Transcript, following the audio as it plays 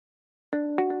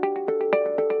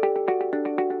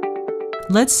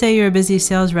Let's say you're a busy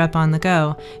sales rep on the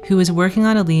go who is working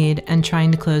on a lead and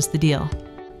trying to close the deal.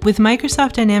 With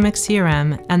Microsoft Dynamics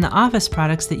CRM and the Office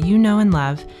products that you know and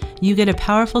love, you get a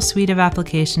powerful suite of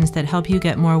applications that help you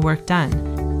get more work done.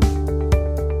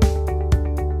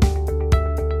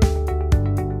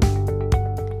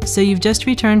 So you've just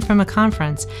returned from a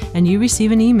conference and you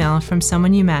receive an email from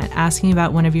someone you met asking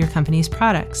about one of your company's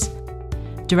products.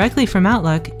 Directly from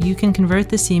Outlook, you can convert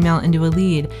this email into a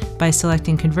lead by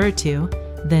selecting Convert To,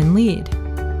 then Lead.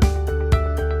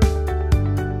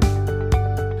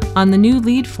 On the new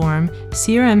lead form,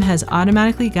 CRM has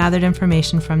automatically gathered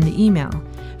information from the email.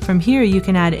 From here, you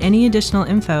can add any additional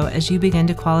info as you begin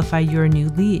to qualify your new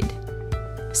lead.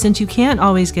 Since you can't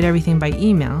always get everything by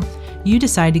email, you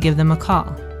decide to give them a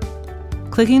call.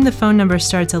 Clicking the phone number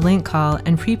starts a link call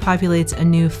and pre-populates a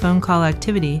new phone call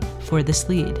activity for this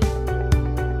lead.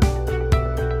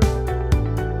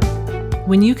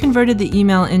 When you converted the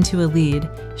email into a lead,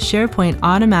 SharePoint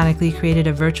automatically created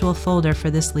a virtual folder for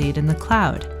this lead in the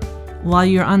cloud. While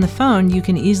you're on the phone, you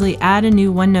can easily add a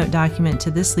new OneNote document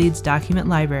to this lead's document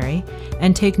library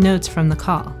and take notes from the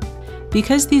call.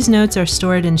 Because these notes are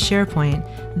stored in SharePoint,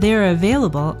 they are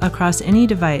available across any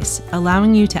device,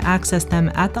 allowing you to access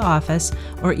them at the office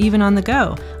or even on the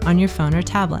go on your phone or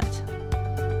tablet.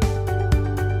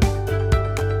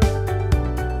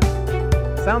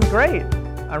 Sounds great!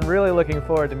 I'm really looking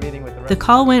forward to meeting with the rest. The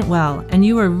call went well, and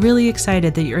you are really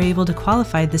excited that you're able to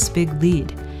qualify this big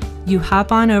lead. You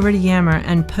hop on over to Yammer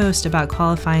and post about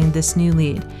qualifying this new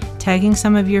lead, tagging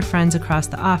some of your friends across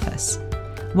the office.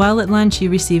 While at lunch, you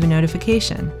receive a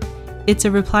notification. It's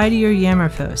a reply to your Yammer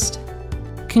post.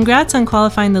 Congrats on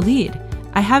qualifying the lead.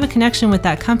 I have a connection with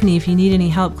that company if you need any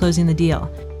help closing the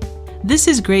deal. This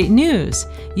is great news.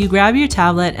 You grab your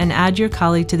tablet and add your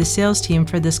colleague to the sales team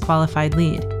for this qualified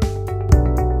lead.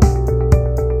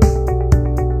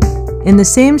 In the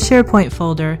same SharePoint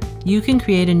folder, you can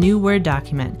create a new Word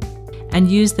document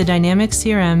and use the Dynamics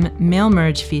CRM Mail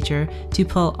Merge feature to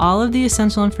pull all of the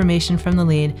essential information from the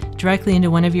lead directly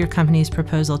into one of your company's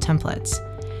proposal templates.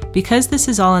 Because this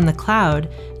is all in the cloud,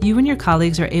 you and your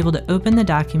colleagues are able to open the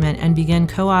document and begin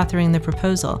co-authoring the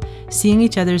proposal, seeing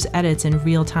each other's edits in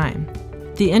real time.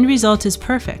 The end result is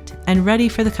perfect and ready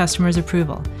for the customer's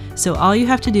approval, so all you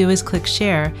have to do is click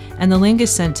Share and the link is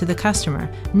sent to the customer.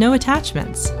 No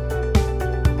attachments.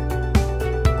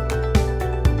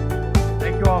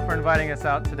 Thank you all for inviting us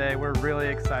out today. We're really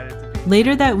excited to be here.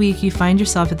 Later that week, you find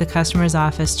yourself at the customer's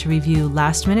office to review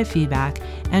last-minute feedback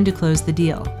and to close the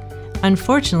deal.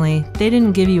 Unfortunately, they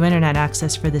didn't give you internet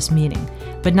access for this meeting,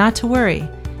 but not to worry.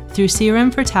 Through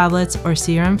CRM for tablets or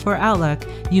CRM for Outlook,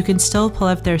 you can still pull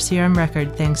up their CRM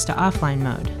record thanks to offline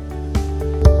mode.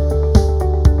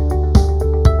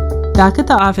 Back at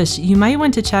the office, you might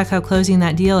want to check how closing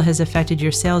that deal has affected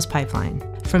your sales pipeline.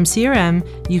 From CRM,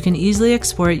 you can easily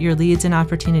export your leads and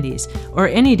opportunities, or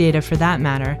any data for that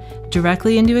matter,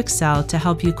 directly into Excel to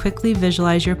help you quickly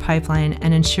visualize your pipeline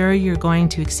and ensure you're going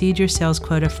to exceed your sales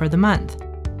quota for the month.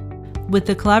 With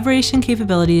the collaboration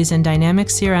capabilities in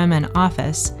Dynamics CRM and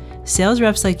Office, sales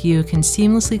reps like you can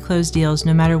seamlessly close deals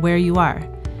no matter where you are.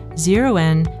 Zero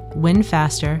in, win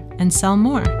faster, and sell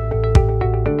more.